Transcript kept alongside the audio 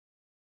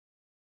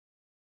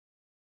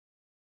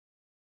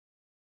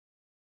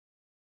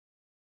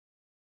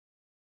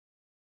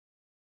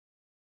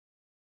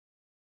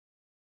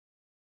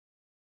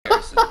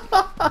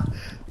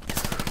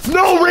Garrison.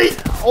 No, Ray!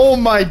 Oh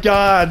my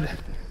god.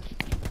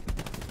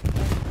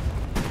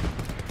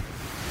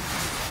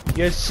 You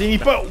guys see me?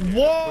 But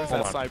whoa! Where's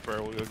that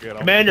sniper? We'll go get him.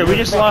 Commander, we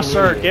just lost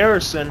our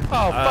garrison.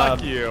 Oh,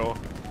 fuck you.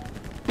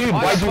 Dude,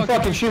 why'd you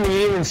fucking shoot me? You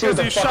didn't even see what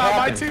the You fuck shot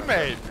happened. my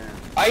teammate.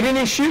 I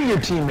didn't shoot your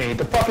teammate.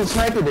 The fucking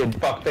sniper did,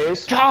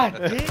 fuckface. God!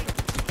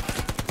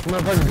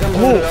 Motherfucker comes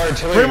over to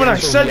artillery Right when I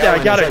and said that,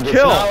 I got a it's like,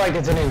 kill. It's not like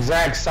it's an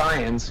exact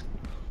science.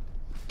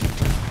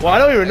 Well, I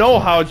don't even know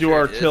how to do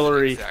Sure, it is an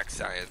artillery. exact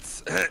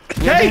science.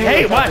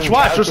 Hey,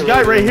 watch, there's a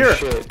guy right here.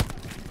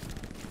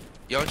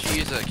 Don't you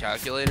use a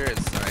calculator in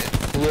science?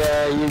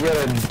 Yeah, you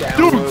gotta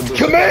download Dude,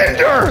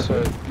 Commander!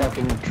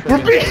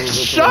 We're being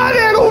shot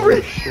at over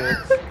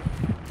here!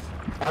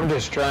 I'm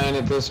just trying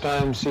it this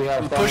time, see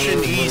how far Pushing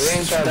it is, but it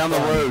ain't east that down the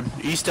far. road.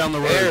 East down the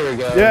road. There we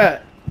go.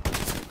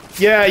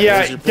 Yeah,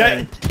 There's your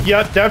plane.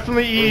 yep,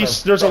 definitely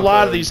east. There's a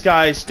lot of these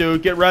guys,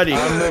 dude. Get ready.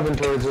 I'm moving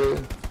towards it.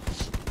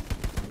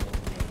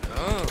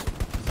 Oh,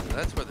 so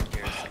that's where the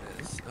garrison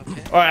is.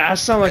 Okay. Alright, I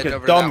sound like Heading a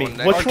over to that dummy. one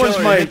next. Which one's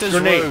Artillery, my hit this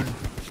grenade? road.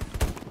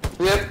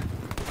 Yep.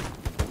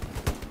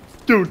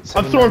 Dude,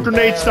 I'm throwing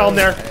grenades down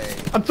there. Hey.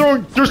 I'm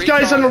throwing. There's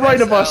guys on the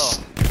right of us.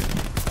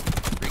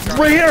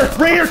 Right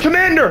here,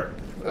 Commander.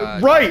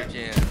 Right.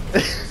 Jan,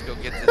 let's go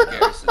get this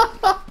garrison.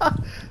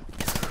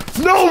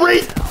 No,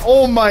 Ray.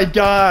 Oh my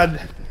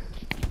God.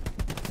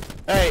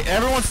 Hey,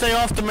 everyone stay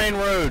off the main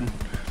road.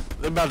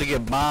 They're about to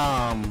get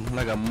bombed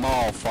like a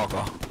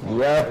motherfucker.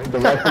 Yep,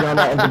 directly on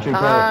that infantry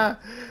plate.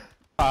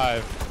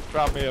 5.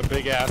 Drop me a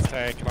big ass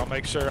tank, and I'll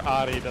make sure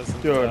Adi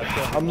doesn't. Dude,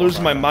 kill I'm me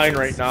losing my while mind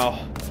right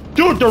now.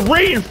 Dude, they're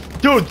right.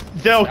 Dude,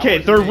 they're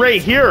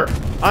right here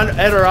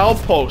at our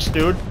outpost,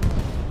 dude.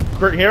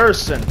 Great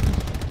Harrison.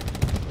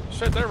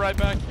 Shit, they're right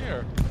back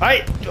here.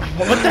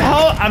 What the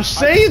hell? I'm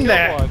saying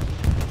that. One.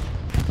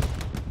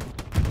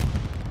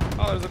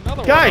 Oh, there's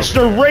another Guys,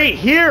 one. they're right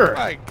here.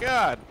 My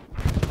God.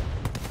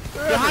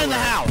 Behind the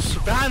house.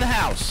 Behind the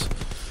house.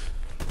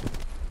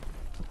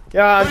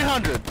 Yeah,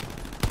 300.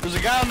 There's a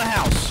guy on the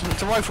house.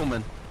 It's a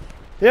rifleman.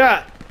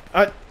 yeah.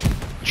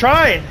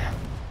 Trying.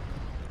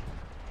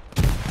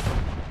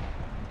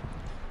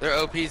 Their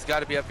OP's got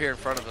to be up here in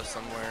front of us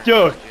somewhere.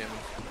 Dude.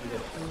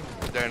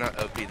 Jim. They're not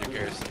OP, they're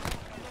garrison.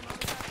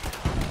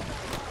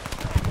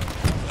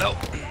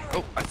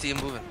 Oh, I see him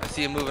moving. I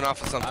see him moving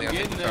off of something. I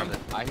think he found it.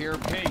 I hear a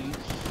ping.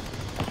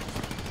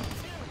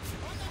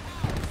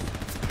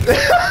 Keep them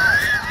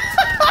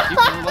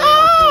laying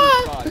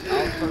on spot.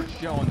 I'll start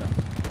showing them.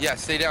 Yeah,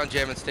 stay down,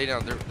 Jamin. Stay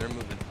down. They're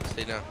moving.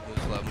 Stay down. Move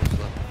slow. Move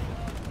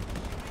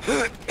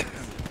slow.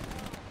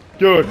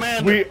 Dude,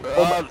 Commander,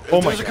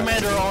 oh my there's a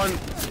commander on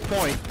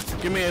point.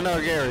 Give me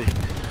another Gary.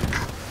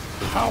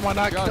 How am I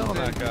not Gun, killing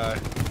dude. that guy?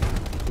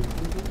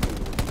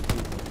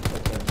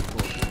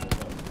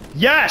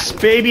 Yes,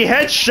 baby,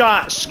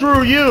 headshot.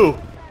 Screw you.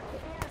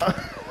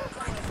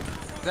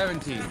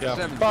 17. Yeah,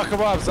 17. fuck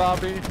him up,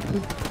 zombie.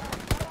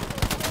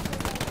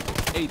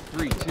 8,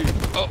 3, 2.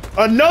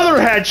 Another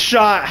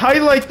headshot. How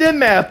you like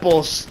them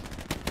apples?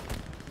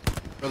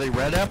 Are they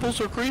red apples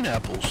or green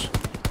apples?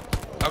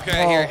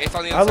 Okay, here. It's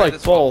on the I other side like of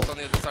this wall. both. It's on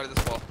the other side of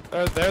this wall.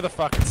 They're the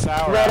fucking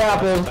sour Red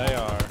apples. apple. They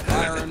are.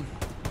 Firing.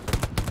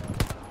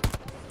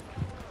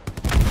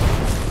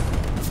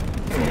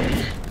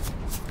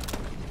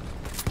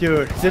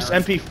 Dude, this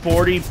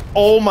MP40.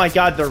 Oh my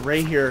God, they're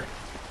right here.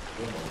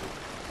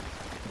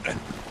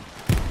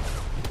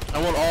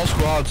 I want all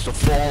squads to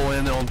fall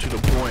in onto the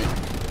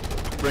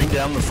point. Bring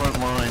down the front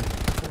line.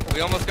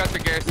 We almost got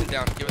their garrison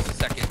down. Give us a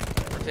second.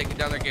 We're taking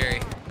down their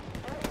Gary.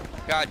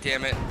 God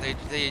damn it.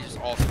 They just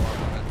all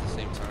spawned on it at the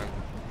same time.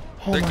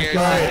 Oh Their my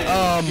garrison-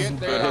 God. Get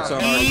there. Hits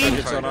on E- already,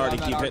 hits on already,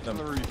 keep hitting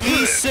them.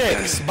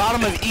 E6,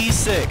 bottom of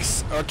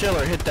E6.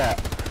 Artillery, hit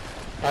that.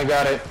 I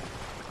got it.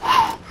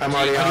 I'm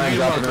already on,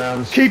 dropping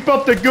rounds. Keep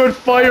up the good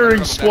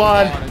firing,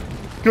 squad.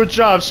 Good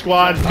job,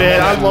 squad.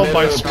 Man, I love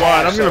my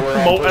squad. I'm gonna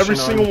promote every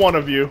single one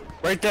of you.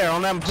 Right there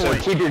on that So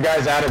point. keep your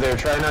guys out of there.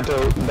 Try not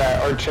to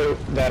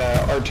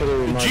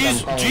artillery. mark I'm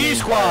calling G you.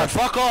 squad,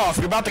 fuck off.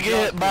 You're about to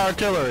get hit by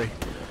artillery.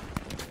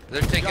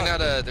 They're taking out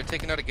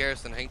a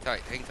garrison. Hang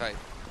tight. Hang tight.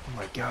 Oh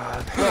my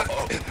God.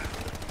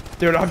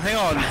 Dude, Hang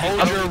on, hold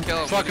Kill your him,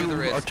 give fucking him the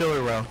wrist.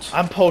 artillery rounds.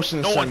 I'm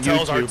posting No this one on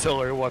tells YouTube.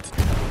 artillery what to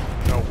do.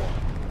 No one.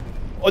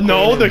 Oh,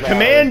 no, the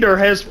commander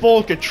has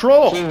full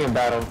control. King in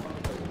battle.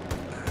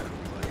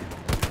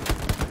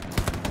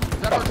 Is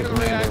that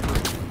artillery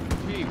accurate?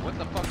 Gee, what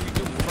the fuck are you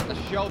doing? We're about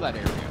to shell that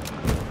area.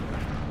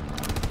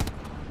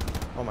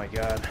 Oh my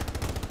God.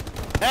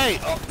 Hey,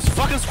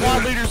 fucking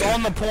squad leaders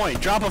on the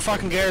point. Drop a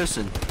fucking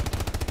garrison.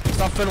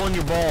 Stop fiddling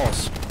your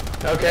balls.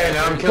 Okay,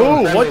 now I'm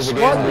killing Ooh, what friendlies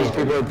squad? again. These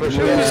people are pushing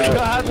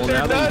God, in.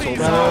 they're nutty.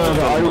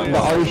 The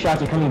arty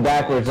shots are coming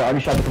backwards. The arty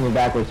shots are coming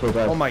backwards towards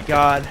us. Oh my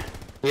God.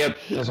 Yep,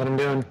 that's what I'm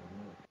doing.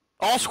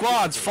 All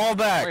squads, fall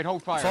back. Wait,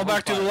 hold fire. Fall hold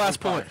back to fire, the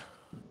last hold point.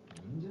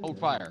 fire. Hold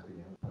fire.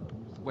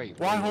 Wait.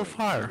 Why hold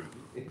fire?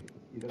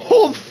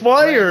 Hold It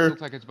fire.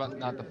 looks like it's about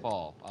not to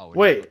fall. Oh, it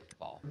Wait. is about to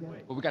fall.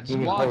 But we got You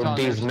can squads hold on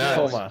there these still. nuts.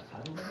 Hold on.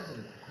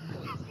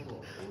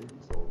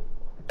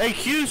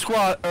 AQ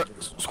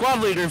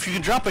squad leader, if you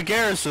can drop a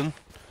garrison.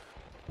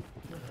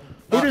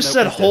 Who just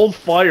said hold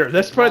fire?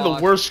 That's probably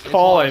the worst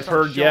call I've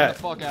heard yet.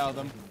 The fuck out of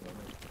them.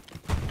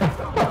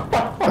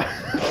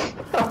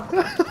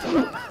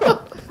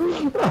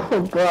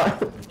 Oh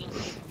god.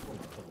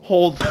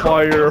 Hold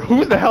fire.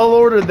 Who the hell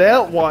ordered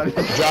that one?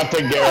 Drop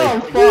the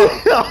Gary.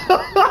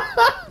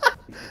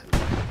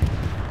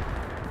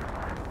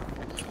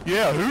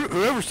 Yeah,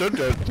 whoever said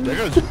that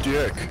guy's a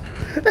dick.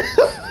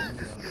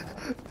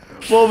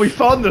 Well, we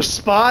found the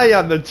spy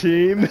on the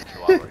team.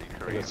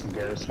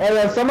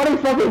 Hey, somebody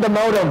fucking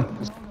demote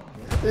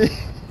him.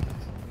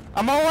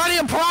 I'm already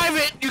a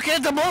private. You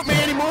can't demote me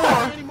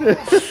anymore.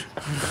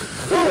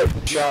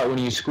 Shot when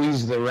you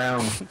squeeze the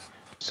round.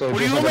 So What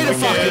do you just want me to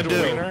like a fucking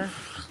do? Wiener.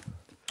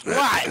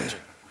 What?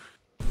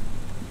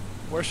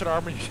 Where should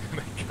Army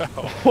go?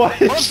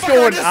 What is Motherfucker,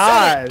 going just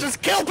said it. on?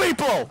 Just kill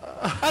people.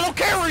 I don't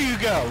care where you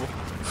go.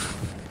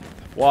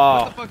 What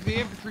Wow. the fuck's the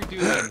infantry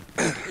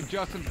doing?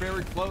 Justin,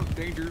 very close,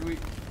 danger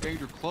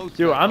close.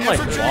 Dude, I'm like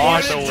Infantry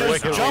lost. unit, the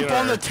just wicked jump leader.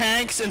 on the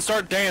tanks and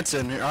start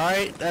dancing. All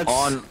right, that's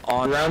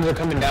Rounds are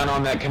coming down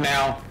on that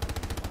canal.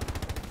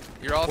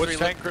 You're all Which three.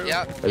 tank crew?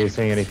 Yeah. Are you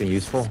saying anything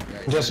useful?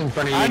 Just in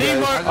front of you I need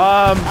guys. more.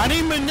 Um, I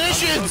need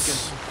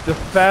munitions.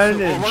 defend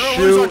and We're gonna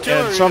lose shoot,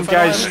 artillery and some if I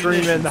don't guy's have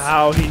screaming munitions.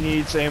 how he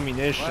needs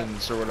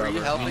ammunitions or Were whatever.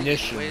 you helping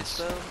Munitions. anyways,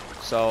 though?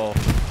 So,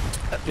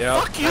 yeah,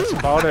 Fuck you. that's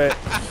about it.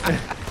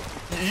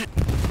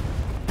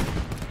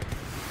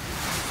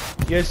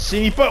 You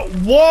see, but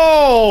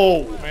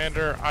whoa!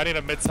 Commander, I need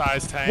a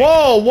mid-sized tank.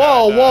 Whoa,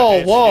 whoa, at, whoa,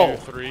 HQ whoa.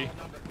 3.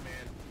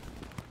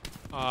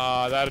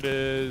 That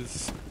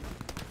is...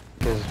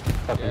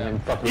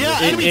 Yeah,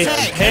 enemy It's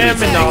tank. him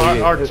enemy and tank.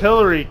 the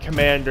artillery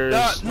commanders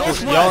just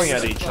northwest. yelling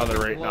at each other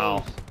right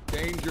now.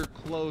 Danger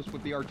close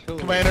with the artillery.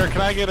 Commander, can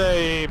I get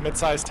a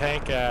mid-sized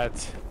tank at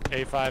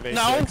A5,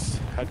 A6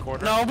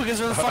 headquarters? No, because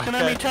there's a fucking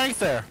enemy tank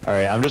there.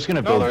 Alright, I'm just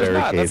gonna No, build there's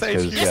not. barricades That's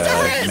because HQ. Yes,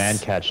 there is.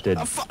 Mancatch did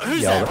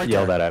Who's that right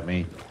yell there? that at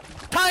me.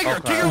 Tiger,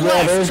 to your Yeah,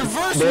 left.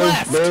 Traverse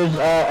left. there's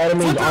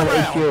enemies Flip on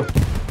around. HQ.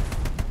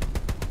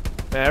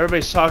 Man,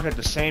 everybody's talking at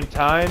the same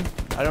time.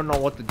 I don't know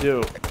what to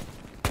do.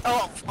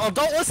 Oh,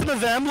 don't listen to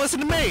them. Listen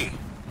to me.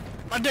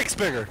 My dick's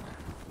bigger.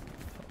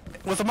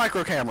 With a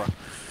micro camera.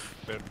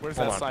 Dude, where's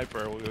Hold that on.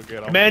 sniper? We'll go get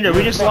him. Commander,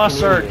 we just fucking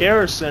lost our idiot.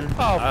 garrison.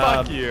 Oh,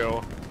 fuck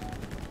you.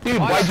 Dude,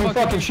 why'd you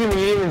fucking shoot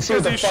me? You didn't even see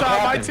what Because the you fuck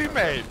shot my happened.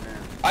 teammate.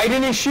 I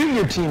didn't shoot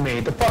your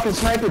teammate. The fucking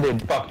sniper did,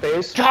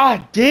 fuckface.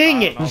 God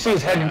dang it! You see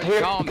his head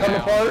Calm come down.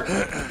 apart?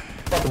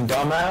 Fucking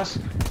dumbass.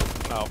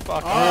 No,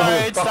 fuck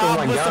Alright, fucking stop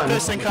my with gun. the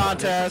pissing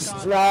contest.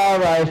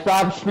 Alright,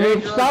 stop snipping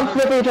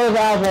each other's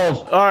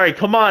assholes. Alright,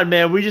 come on,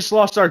 man. We just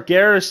lost our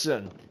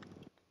garrison.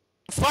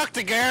 Fuck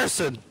the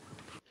garrison.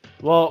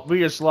 Well, we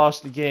just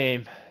lost the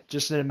game.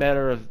 Just in a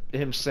matter of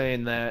him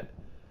saying that.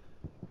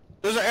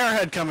 There's an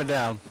airhead coming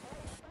down.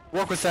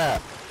 Work with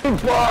that.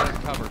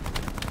 Cover.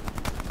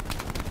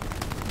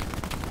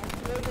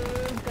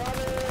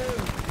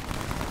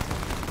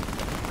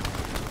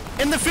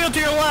 In the field to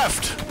your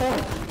left.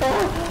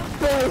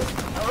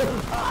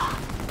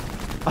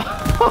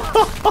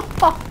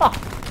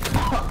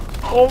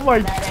 Oh my...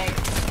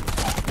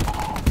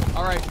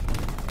 All right.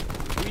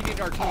 We need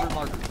artillery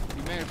markers.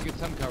 You managed to get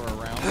some cover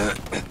around.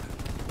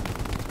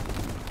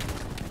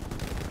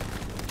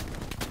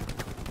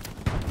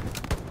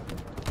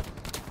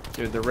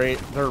 Dude, they're right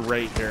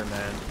here,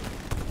 man.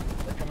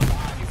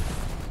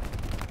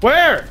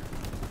 Where?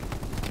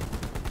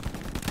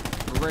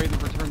 We're ready to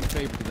return the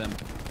favor to them.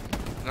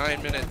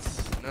 9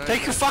 minutes.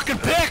 Take your fucking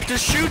pick.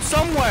 Just shoot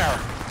somewhere.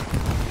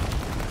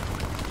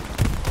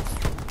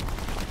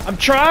 I'm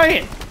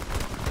trying!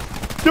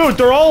 Dude,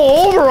 they're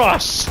all over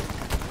us!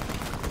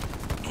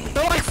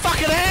 They're like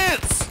fucking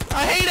ants.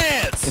 I hate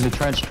ants. In the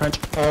trench.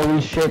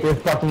 Holy shit, they're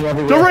fucking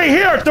everywhere. They're right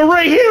here! They're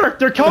right here!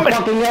 They're coming! They're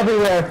fucking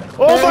everywhere.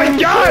 Oh my Holy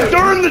god! shit.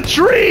 They're in the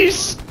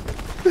trees!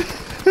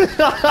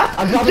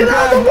 I'm dropping Get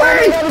out of the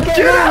way!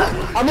 Get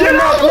out! I'm Get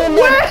in out of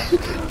the way!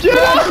 Get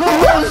out of the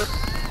way!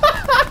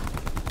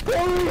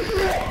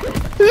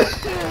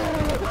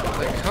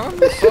 Like, come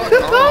the fuck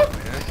on,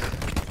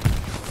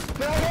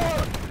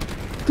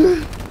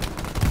 man.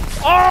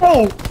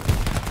 Oh!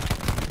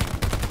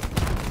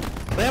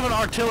 They have an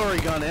artillery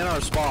gun in our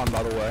spawn,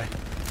 by the way.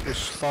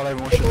 Just thought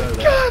everyone should know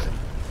that.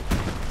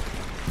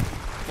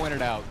 Point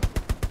it out.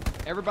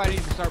 Everybody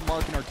needs to start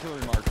marking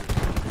artillery markers.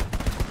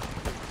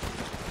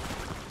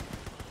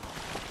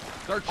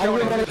 Start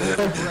showing us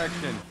the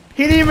direction.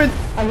 He didn't even...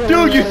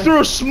 Dude, you threw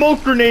a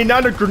smoke grenade,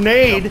 not a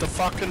grenade! The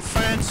fucking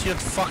fence, you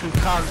fucking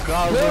cock No,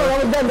 gobbler.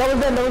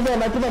 that was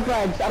them. I took my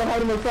flags. I don't have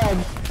any more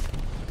flags.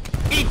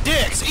 Eat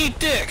dicks, eat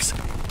dicks.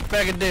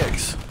 Bag of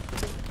dicks.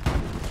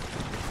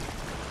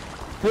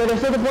 Yeah, there's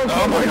still the point.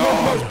 Oh my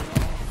god.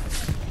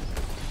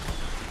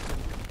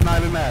 Not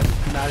even mad.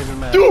 Not even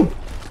mad. Dude!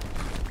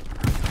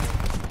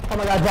 Oh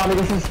my god, Johnny,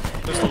 this is...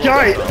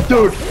 Guy,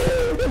 dude!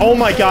 Oh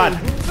my god!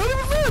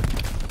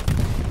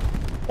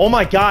 Oh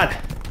my god!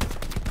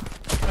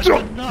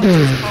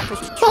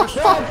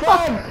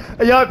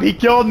 Yup, he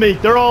killed me.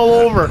 They're all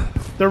over.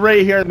 They're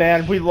right here,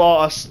 man. We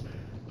lost.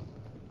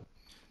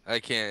 I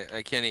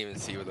can't even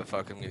see where the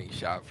fuck I'm getting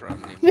shot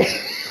from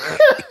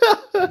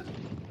anymore.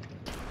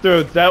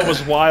 Dude, that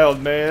was wild,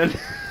 man.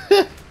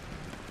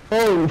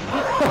 Holy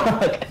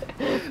fuck.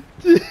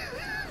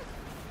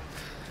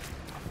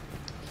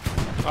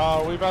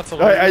 Oh, we about to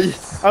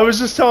lose. I was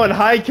just telling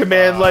High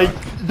Command, like,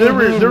 there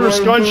was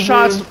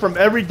gunshots from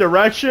every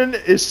direction.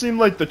 It seemed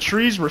like the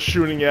trees were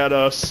shooting at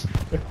us.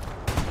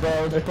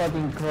 Bro, it's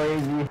fucking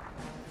crazy.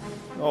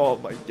 Oh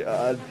my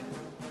god.